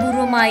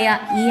അത്യപൂർവമായ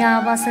ഈ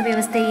ആവാസ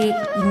വ്യവസ്ഥയെ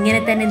ഇങ്ങനെ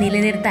തന്നെ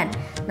നിലനിർത്താൻ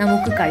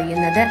നമുക്ക്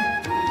കഴിയുന്നത്.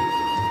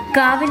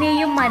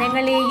 കാവിനെയും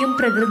മരങ്ങളെയും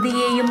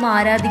പ്രകൃതിയെയും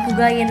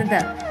ആരാധിക്കുക എന്നത്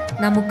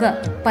നമുക്ക്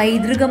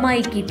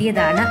പൈതൃകമായി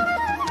കിട്ടിയതാണ്.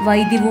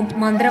 വൈദ്യവും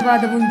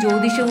മന്ത്രവാദവും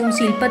ജ്യോതിഷവും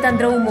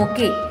ശില്പതന്ത്രവും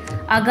ഒക്കെ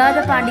അഗാധ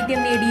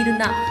പാണ്ഡിത്യം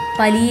നേടിയിരുന്ന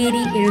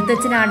പലിയേരി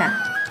എഴുത്തച്ഛനാണ്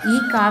ഈ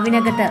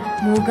കാവിനകത്ത്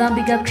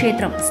മൂകാംബിക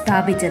ക്ഷേത്രം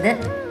സ്ഥാപിച്ചത്.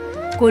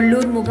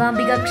 കൊല്ലൂർ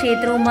മൂകാംബിക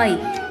ക്ഷേത്രവുമായി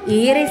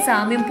ഏറെ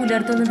സാമ്യം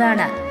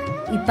പുലർത്തുന്നതാണ്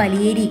ഈ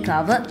പലിയേരി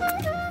കാവ്.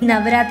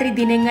 നവരാത്രി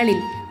ദിനങ്ങളിൽ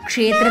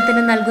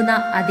ക്ഷേത്രത്തിന് നൽകുന്ന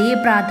അതേ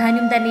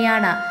പ്രാധാന്യം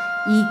തന്നെയാണ്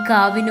ഈ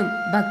കാവിനും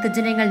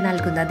ഭക്തജനങ്ങൾ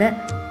നൽകുന്നത്.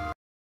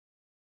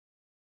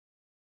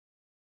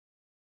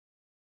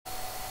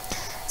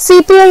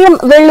 CPIM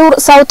വെള്ളൂർ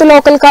സൗത്ത്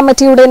ലോക്കൽ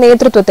കമ്മിറ്റിയുടെ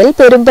നേതൃത്വത്തിൽ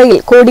പെരുമ്പയിൽ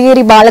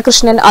കോടിയേരി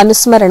ബാലകൃഷ്ണൻ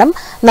അനുസ്മരണം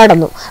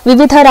നടന്നു.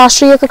 വിവിധ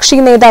രാഷ്ട്രീയ കക്ഷി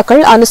നേതാക്കൾ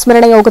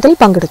അനുസ്മരണ യോഗത്തിൽ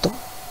പങ്കെടുത്തു.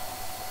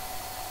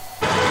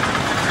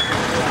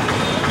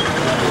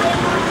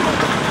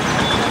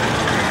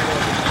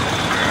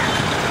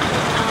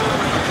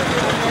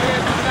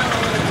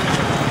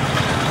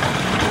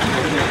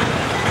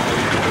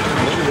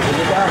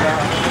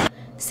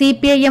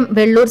 CPIM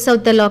വെള്ളൂർ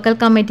സൗത്ത് ലോക്കൽ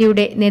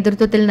കമ്മിറ്റിയുടെ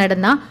നേതൃത്വത്തിൽ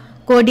നടന്ന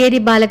കോടിയേരി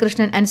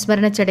ബാലകൃഷ്ണൻ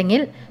അനുസ്മരണ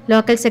ചടങ്ങിൽ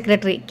ലോക്കൽ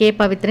സെക്രട്ടറി K.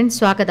 പവിത്രൻ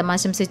സ്വാഗതം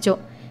ആശംസിച്ചു.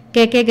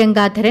 KK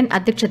ഗംഗാധരൻ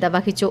അധ്യക്ഷത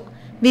വഹിച്ചു.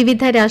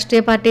 വിവിധ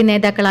രാഷ്ട്രീയ പാർട്ടി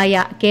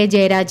നേതാക്കളായ K.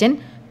 Jayarajan,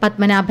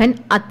 Padmanabhan,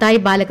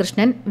 അത്തായി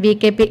Balakrishnan,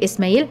 VKP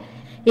Ismail,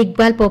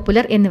 Iqbal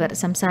popular എന്നിവർ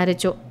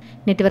സംസാരിച്ചു.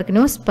 Network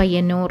news,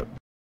 Payyanur.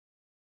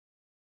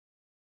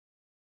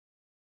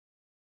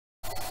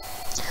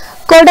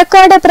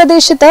 കൊടക്കാട്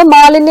പ്രദേശത്ത്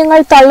മാലിന്യങ്ങൾ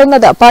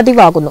തള്ളുന്നത്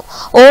പതിവാകുന്നു.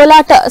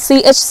 ഓലാട്ട്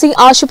CHC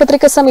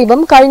ആശുപത്രിക്ക് സമീപം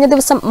കഴിഞ്ഞ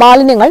ദിവസം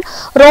മാലിന്യങ്ങൾ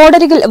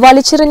റോഡരികിൽ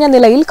വലിച്ചെറിഞ്ഞ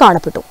നിലയിൽ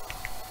കാണപ്പെട്ടു.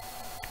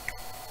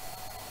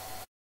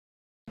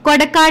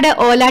 കൊടക്കാട്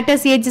ഓലാട്ട്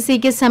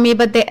CHCക്ക്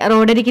സമീപത്തെ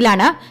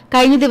റോഡരികിലാണ്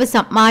കഴിഞ്ഞ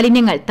ദിവസം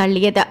മാലിന്യങ്ങൾ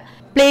തള്ളിയത്.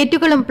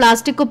 പ്ലേറ്റുകളും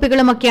പ്ലാസ്റ്റിക്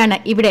കുപ്പികളുമൊക്കെയാണ്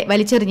ഇവിടെ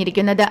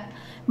വലിച്ചെറിഞ്ഞിരിക്കുന്നത്.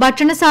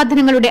 ഭക്ഷണ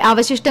സാധനങ്ങളുടെ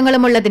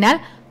അവശിഷ്ടങ്ങളുമുള്ളതിനാൽ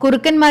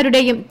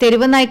കുറുക്കന്മാരുടെയും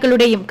തെരുവ്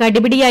നായ്ക്കളുടെയും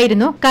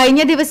കടിപിടിയായിരുന്നു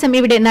കഴിഞ്ഞ ദിവസം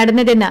ഇവിടെ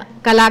നടന്നതെന്ന്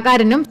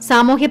കലാകാരനും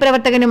സാമൂഹ്യ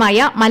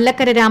പ്രവർത്തകനുമായ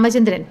മല്ലക്കര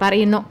രാമചന്ദ്രൻ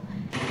പറയുന്നു.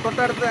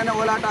 തൊട്ടടുത്ത് തന്നെ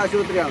ഓലാട്ട്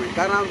ആശുപത്രിയാണ്.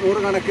 കാരണം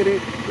 100 കണക്കിന്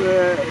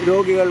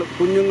രോഗികൾ,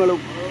 കുഞ്ഞുങ്ങളും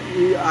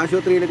ഈ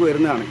ആശുപത്രിയിലേക്ക്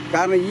വരുന്നതാണ്.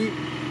 കാരണം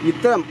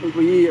ഇത്തരം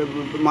ഈ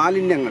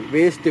മാലിന്യങ്ങൾ,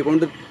 വേസ്റ്റ്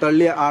കൊണ്ട്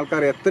തള്ളിയ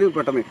ആൾക്കാർ എത്രയും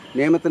പെട്ടെന്ന്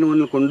നിയമത്തിന്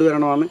മുന്നിൽ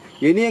കൊണ്ടുവരണമെന്ന്.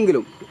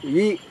 ഇനിയെങ്കിലും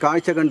ഈ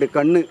കാഴ്ച കണ്ട്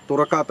കണ്ണ്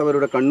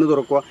തുറക്കാത്തവരുടെ കണ്ണ്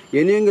തുറക്കുക.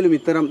 ഇനിയെങ്കിലും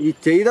ഇത്തരം ഈ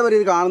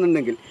ചെയ്തവരിത്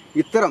കാണുന്നുണ്ടെങ്കിൽ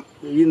ഇത്തരം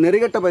ഈ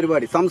നെറികെട്ട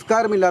പരിപാടി,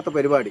 സംസ്കാരമില്ലാത്ത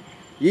പരിപാടി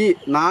ഈ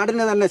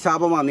നാടിന് തന്നെ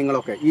ശാപമാണ്.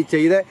 നിങ്ങളൊക്കെ ഈ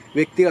ചെയ്ത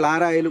വ്യക്തികൾ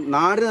ആരായാലും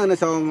നാടിന് തന്നെ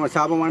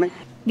ശാപമാണ്.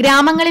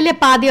 ഗ്രാമങ്ങളിലെ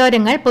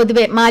പാതയോരങ്ങൾ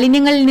പൊതുവെ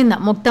മാലിന്യങ്ങളിൽ നിന്ന്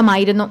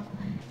മുക്തമായിരുന്നു.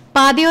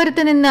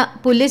 പാതയോരത്ത് നിന്ന്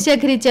പുല്ല്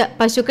ശേഖരിച്ച്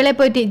പശുക്കളെ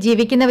പോറ്റി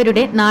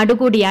ജീവിക്കുന്നവരുടെ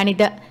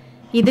നാടുകൂടിയാണിത്.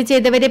 ഇത്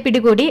ചെയ്തവരെ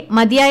പിടികൂടി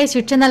മതിയായ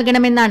ശിക്ഷ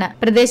നൽകണമെന്നാണ്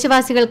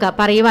പ്രദേശവാസികൾക്ക്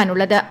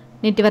പറയുവാനുള്ളത്.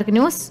 Network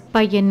news,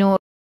 Payyanur.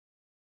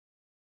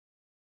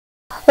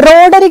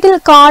 റോഡരികിൽ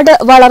കാട്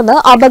വളർന്ന്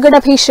അപകട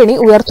ഭീഷണി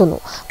ഉയർത്തുന്നു.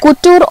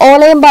 കുറ്റൂർ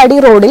ഓലയമ്പാടി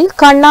റോഡിൽ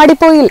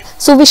കണ്ണാടിപ്പൊയിൽ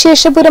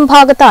സുവിശേഷപുരം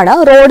ഭാഗത്താണ്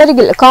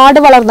റോഡരികിൽ കാട്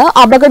വളർന്ന്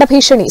അപകട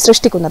ഭീഷണി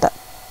സൃഷ്ടിക്കുന്നത്.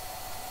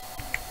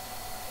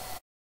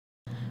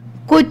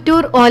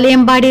 കുറ്റൂർ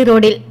ഓലയമ്പാടി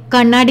റോഡിൽ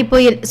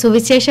കണ്ണാടിപ്പൊയിൽ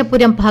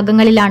സുവിശേഷപുരം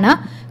ഭാഗങ്ങളിലാണ്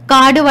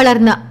കാട്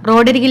വളർന്ന്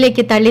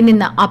റോഡരികിലേക്ക് തള്ളി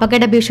നിന്ന്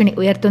അപകട ഭീഷണി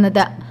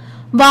ഉയർത്തുന്നത്.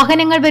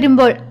 വാഹനങ്ങൾ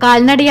വരുമ്പോൾ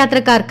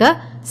കാൽനടയാത്രക്കാർക്ക്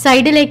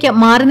സൈഡിലേക്ക്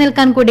മാറി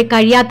നിൽക്കാൻ കൂടി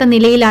കഴിയാത്ത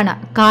നിലയിലാണ്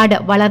കാട്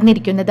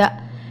വളർന്നിരിക്കുന്നത്.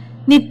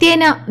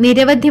 നിത്യേന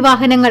നിരവധി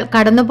വാഹനങ്ങൾ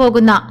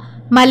കടന്നുപോകുന്ന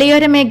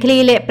മലയോര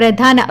മേഖലയിലെ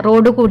പ്രധാന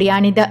റോഡ്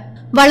കൂടിയാണിത്.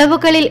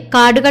 വളവുകളിൽ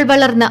കാടുകൾ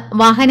വളർന്ന്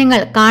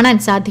വാഹനങ്ങൾ കാണാൻ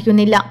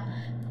സാധിക്കുന്നില്ല.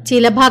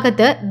 ചില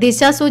ഭാഗത്ത്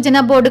ദിശാസൂചന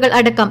ബോർഡുകൾ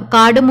അടക്കം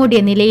കാടുമൂടിയ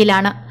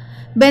നിലയിലാണ്.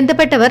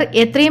 ബന്ധപ്പെട്ടവർ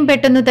എത്രയും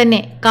പെട്ടെന്ന് തന്നെ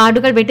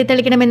കാടുകൾ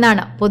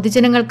വെട്ടിത്തെളിക്കണമെന്നാണ്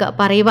പൊതുജനങ്ങൾക്ക്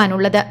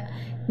പറയുവാനുള്ളത്.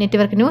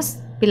 Network news,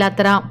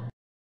 Pilathara.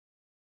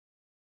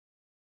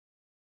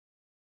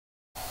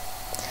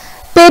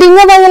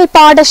 പെരിങ്ങവയൽ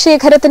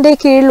പാടശേഖരത്തിന്റെ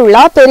കീഴിലുള്ള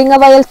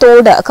പെരിങ്ങവയൽ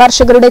തോട്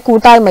കർഷകരുടെ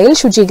കൂട്ടായ്മയിൽ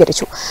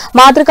ശുചീകരിച്ചു.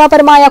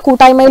 മാതൃകാപരമായ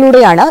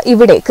കൂട്ടായ്മയിലൂടെയാണ്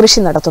ഇവിടെ കൃഷി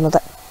നടത്തുന്നത്.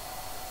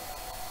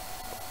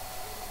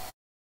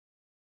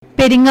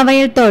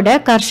 പെരിങ്ങവയൽ തോട്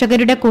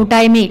കർഷകരുടെ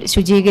കൂട്ടായ്മയിൽ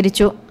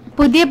ശുചീകരിച്ചു.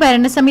 പുതിയ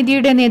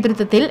ഭരണസമിതിയുടെ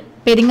നേതൃത്വത്തിൽ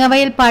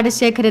പെരിങ്ങവയൽ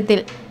പാടശേഖരത്തിൽ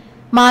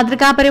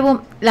മാതൃകാപരവും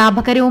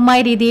ലാഭകരവുമായ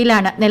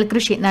രീതിയിലാണ്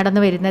നെൽകൃഷി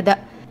നടന്നുവരുന്നത്.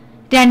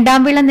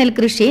 രണ്ടാം വിള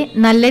നെൽകൃഷി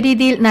നല്ല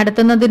രീതിയിൽ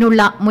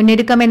നടത്തുന്നതിനുള്ള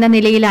മുന്നൊരുക്കമെന്ന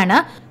നിലയിലാണ്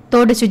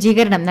തോട്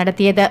ശുചീകരണം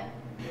നടത്തിയത്.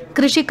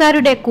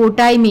 കൃഷിക്കാരുടെ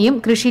കൂട്ടായ്മയും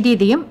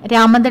കൃഷിരീതിയും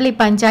രാമന്തളി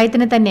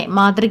പഞ്ചായത്തിന് തന്നെ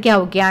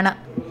മാതൃകയാവുകയാണ്.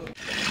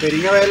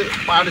 പെരിങ്ങവയൽ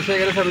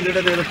പാടശേഖര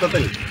സമിതിയുടെ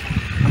നേതൃത്വത്തിൽ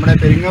നമ്മുടെ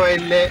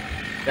പെരിങ്ങവയലിലെ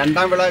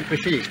രണ്ടാം വിള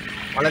കൃഷി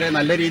വളരെ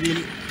നല്ല രീതിയിൽ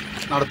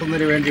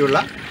നടത്തുന്നതിന് വേണ്ടിയുള്ള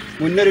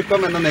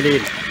മുന്നൊരുക്കം എന്ന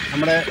നിലയിൽ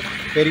നമ്മുടെ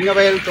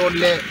പെരിങ്ങവയൽ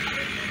തോടിലെ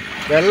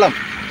വെള്ളം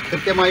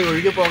കൃത്യമായി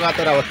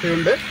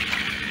ഒഴുകിപ്പോകാത്തൊരവസ്ഥയുണ്ട്.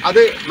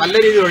 അത് നല്ല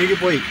രീതിയിൽ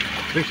ഒഴുകിപ്പോയി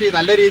കൃഷി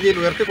നല്ല രീതിയിൽ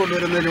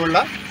ഉയർത്തിക്കൊണ്ടുവരുന്നതിനുള്ള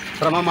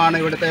ശ്രമമാണ്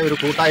ഇവിടുത്തെ ഒരു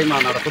കൂട്ടായ്മ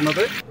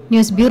നടത്തുന്നത്.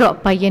 News bureau,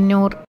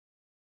 Payyanur.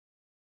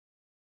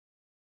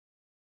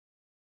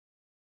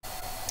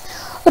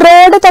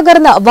 റോഡ്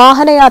തകർന്ന്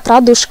വാഹനയാത്ര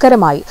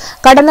ദുഷ്കരമായി.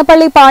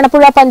 കടന്നപ്പള്ളി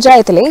പാണപ്പുഴ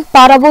പഞ്ചായത്തിലെ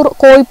പറവൂർ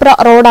കോയിപ്ര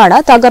റോഡാണ്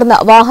തകർന്ന്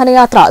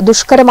വാഹനയാത്ര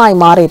ദുഷ്കരമായി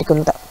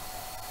മാറിയിരിക്കുന്നത്.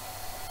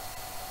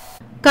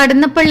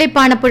 കടന്നപ്പള്ളി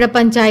പാണപ്പുഴ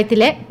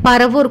പഞ്ചായത്തിലെ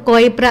പറവൂർ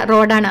കോയിപ്ര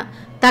റോഡാണ്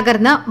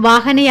തകർന്ന്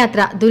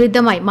വാഹനയാത്ര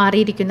ദുരിതമായി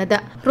മാറിയിരിക്കുന്നത്.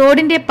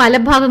 റോഡിന്റെ പല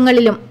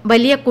ഭാഗങ്ങളിലും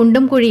വലിയ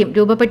കുണ്ടും കുഴിയും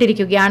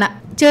രൂപപ്പെട്ടിരിക്കുകയാണ്.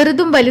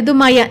 ചെറുതും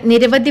വലുതുമായ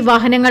നിരവധി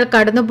വാഹനങ്ങൾ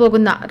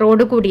കടന്നുപോകുന്ന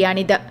റോഡ്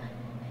കൂടിയാണിത്.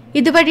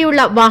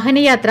 ഇതുവഴിയുള്ള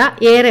വാഹനയാത്ര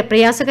ഏറെ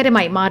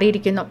പ്രയാസകരമായി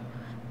മാറിയിരിക്കുന്നു.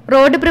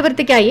 റോഡ്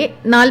പ്രവൃത്തിക്കായി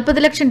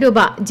 40 ലക്ഷം രൂപ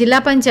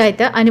ജില്ലാ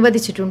പഞ്ചായത്ത്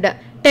അനുവദിച്ചിട്ടുണ്ട്.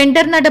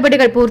 ടെൻഡർ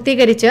നടപടികൾ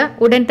പൂർത്തീകരിച്ച്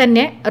ഉടൻ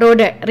തന്നെ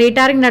റോഡ്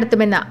റീടാറിംഗ്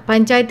നടത്തുമെന്ന്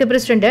പഞ്ചായത്ത്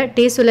പ്രസിഡന്റ്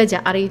ടി സുലജ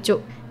അറിയിച്ചു.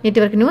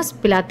 Network news,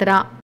 Pilathara.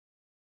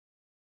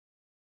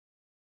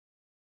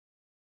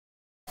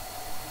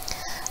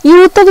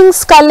 Youth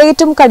wings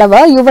കല്ലേറ്റും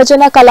കടവ്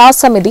യുവജന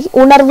കലാസമിതി,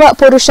 ഉണർവ്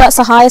പുരുഷ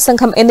സഹായ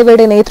സംഘം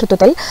എന്നിവയുടെ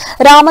നേതൃത്വത്തിൽ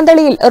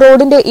രാമന്തളിയിൽ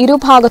റോഡിന്റെ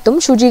ഇരുഭാഗത്തും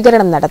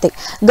ശുചീകരണം നടത്തി.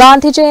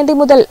 ഗാന്ധി ജയന്തി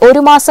മുതൽ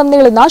 1 മാസം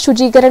നീളുന്ന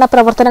ശുചീകരണ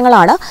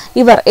പ്രവർത്തനങ്ങളാണ്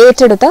ഇവർ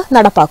ഏറ്റെടുത്ത്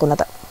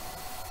നടപ്പാക്കുന്നത്.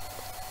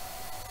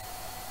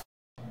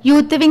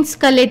 യൂത്ത് വിംഗ്സ്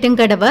കല്ലേറ്റും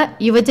കടവ്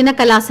യുവജന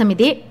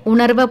കലാസമിതി,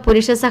 ഉണർവ്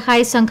പുരുഷ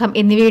സഹായ സംഘം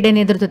എന്നിവയുടെ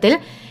നേതൃത്വത്തിൽ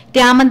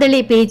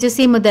രാമന്തളി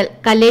PHC മുതൽ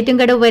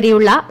കല്ലേറ്റുംകടവ്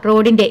വരെയുള്ള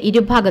റോഡിന്റെ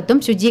ഇരുഭാഗത്തും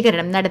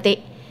ശുചീകരണം നടത്തി.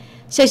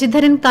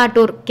 ശശിധരൻ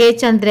കാട്ടൂർ, കെ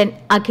ചന്ദ്രൻ,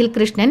 Akhil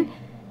Krishnan,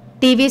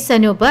 T V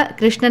Sanoop,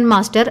 Krishnan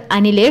master,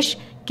 Anilesh,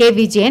 K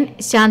Vijayan,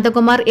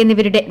 Shantakumar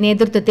എന്നിവരുടെ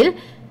നേതൃത്വത്തിൽ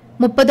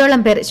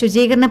 30ഓളം പേർ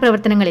ശുചീകരണ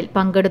പ്രവർത്തനങ്ങളിൽ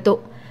പങ്കെടുത്തു.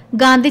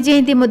 ഗാന്ധി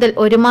ജയന്തി മുതൽ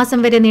 1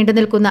 മാസം വരെ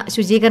നീണ്ടുനിൽക്കുന്ന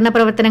ശുചീകരണ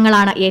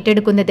പ്രവർത്തനങ്ങളാണ്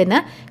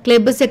ഏറ്റെടുക്കുന്നതെന്ന്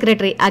ക്ലബ്ബ്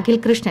സെക്രട്ടറി അഖിൽ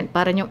കൃഷ്ണൻ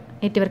പറഞ്ഞു.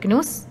 Network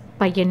news,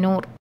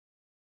 Payyanur.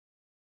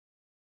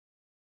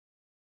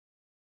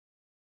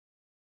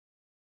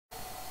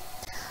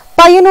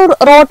 Payyanur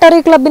rotary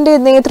ക്ലബിന്റെ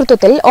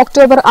നേതൃത്വത്തിൽ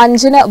ഒക്ടോബർ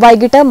 5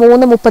 വൈകിട്ട്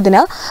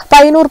 3:30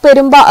 Payyanur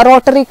Perumba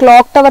rotary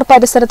clock tower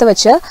പരിസരത്ത്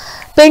വെച്ച്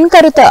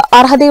പെൺകരുത്ത്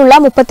അർഹതയുള്ള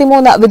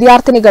 33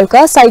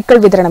 വിദ്യാർത്ഥിനികൾക്ക് സൈക്കിൾ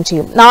വിതരണം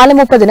ചെയ്യും.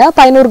 4:30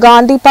 പയ്യന്നൂർ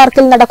ഗാന്ധി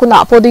പാർക്കിൽ നടക്കുന്ന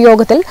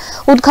പൊതുയോഗത്തിൽ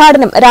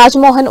ഉദ്ഘാടനം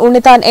രാജ്മോഹൻ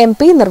ഉണ്ണിത്താൻ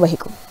MP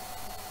നിർവഹിക്കും.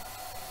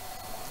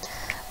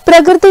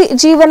 പ്രകൃതി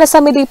ജീവന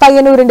സമിതി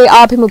പയ്യന്നൂരിന്റെ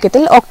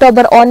ആഭിമുഖ്യത്തിൽ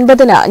ഒക്ടോബർ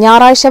 9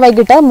 ഞായറാഴ്ച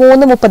വൈകിട്ട്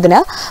 3:30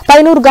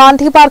 പയ്യന്നൂർ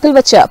ഗാന്ധി പാർക്കിൽ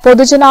വെച്ച്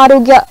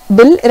പൊതുജനാരോഗ്യ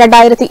ബിൽ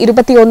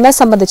 2021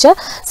 സംബന്ധിച്ച്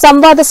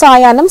സംവാദ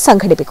സായാഹ്നം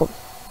സംഘടിപ്പിക്കും.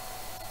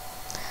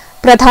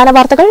 പ്രധാന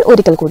വാർത്തകൾ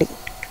ഒരിക്കൽ കൂടി.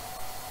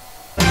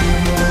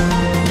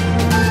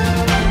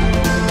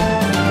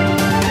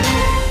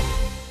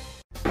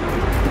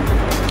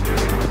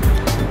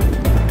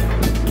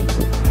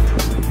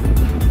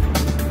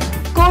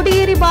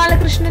 കോടിയേരി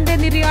ബാലകൃഷ്ണന്റെ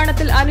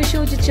നിര്യാണത്തിൽ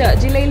അനുശോചിച്ച്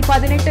ജില്ലയിൽ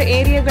 18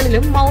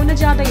 ഏരിയകളിലും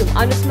മൌനജാഥയും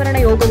അനുസ്മരണ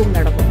യോഗവും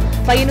നടന്നു.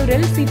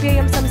 പയ്യന്നൂരിൽ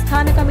CPIM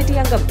സംസ്ഥാന കമ്മിറ്റി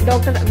അംഗം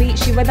ഡോക്ടർ വി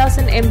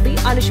ശിവദാസൻ MP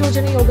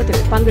അനുശോചന യോഗത്തിൽ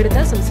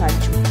പങ്കെടുത്ത്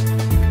സംസാരിച്ചു.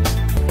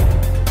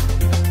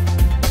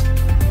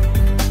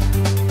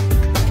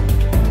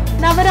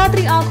 നവരാത്രി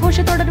നവരാത്രി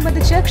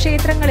ആഘോഷത്തോടനുബന്ധിച്ച്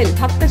ക്ഷേത്രങ്ങളിൽ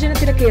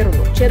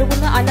ഭക്തജനത്തിരക്കേറുന്നു.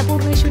 ചെറുകുന്ന്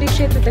അന്നപൂർണേശ്വരി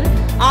ക്ഷേത്രത്തിൽ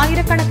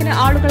ആയിരക്കണക്കിന്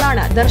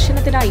ആളുകളാണ്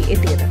ദർശനത്തിനായി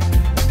എത്തിയത്.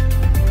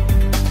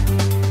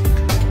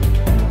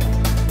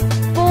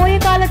 പോയ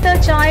കാലത്ത്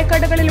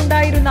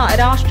ചായക്കടകളിലുണ്ടായിരുന്ന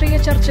രാഷ്ട്രീയ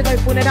ചർച്ചകൾ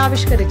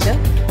പുനരാവിഷ്കരിച്ച്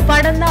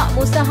പടന്ന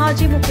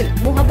മുസഹാജി മുക്കിൽ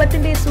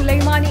മുഹബത്തിന്റെ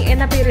സുലൈമാനി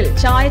എന്ന പേരിൽ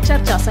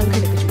ചായചർച്ച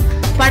സംഘടിപ്പിച്ചു.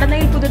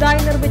 പടനയിൽ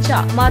പുതുതായി നിർമ്മിച്ച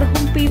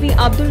മർഹൂം PV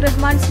അബ്ദുൾ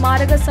റഹ്മാൻ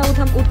സ്മാരക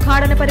സൗധം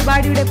ഉദ്ഘാടന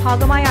പരിപാടിയുടെ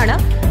ഭാഗമായാണ്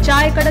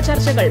ചായക്കട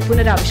ചർച്ചകൾ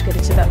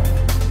പുനരാവിഷ്കരിച്ചത്.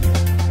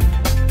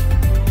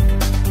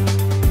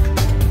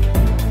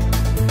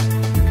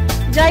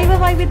 ജൈവ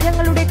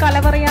വൈവിധ്യങ്ങളുടെ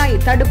കലവറയായി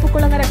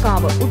തടുപ്പുകുളങ്ങര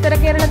കാവ്. ഉത്തര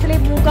കേരളത്തിലെ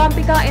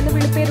മൂകാംബിക എന്ന്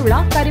വിളിപ്പേരുള്ള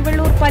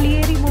കരിവെള്ളൂർ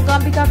പലിയേരി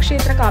മൂകാംബിക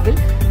ക്ഷേത്രകാവിൽ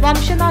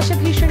വംശനാശ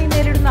ഭീഷണി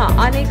നേരിടുന്ന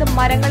അനേകം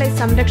മരങ്ങളെ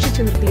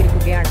സംരക്ഷിച്ചു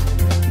നിർത്തിയിരിക്കുകയാണ്.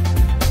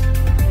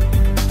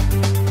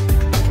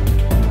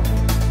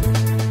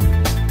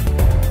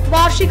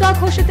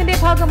 വാർഷികാഘോഷത്തിന്റെ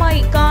ഭാഗമായി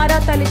കാര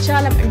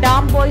തലിച്ചാലം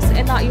ഡാം ബോയ്സ്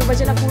എന്ന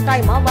യുവജന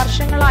കൂട്ടായ്മ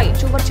വർഷങ്ങളായി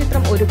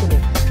ചുവർചിത്രം ഒരുക്കുന്നു.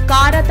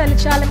 കാര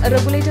തലിച്ചാലം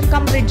റെഗുലേറ്റർ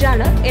കം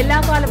ബ്രിഡ്ജാണ് എല്ലാ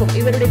കാലവും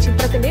ഇവരുടെ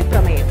ചിത്രത്തിന്റെ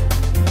പ്രമേയം.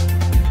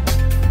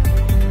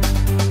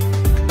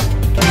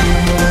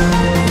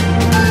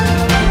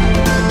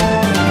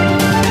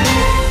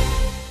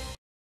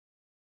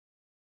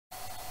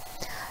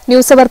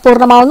 ന്യൂസ് അവർ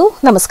പൂർണ്ണമാവുന്നു.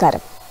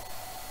 നമസ്കാരം.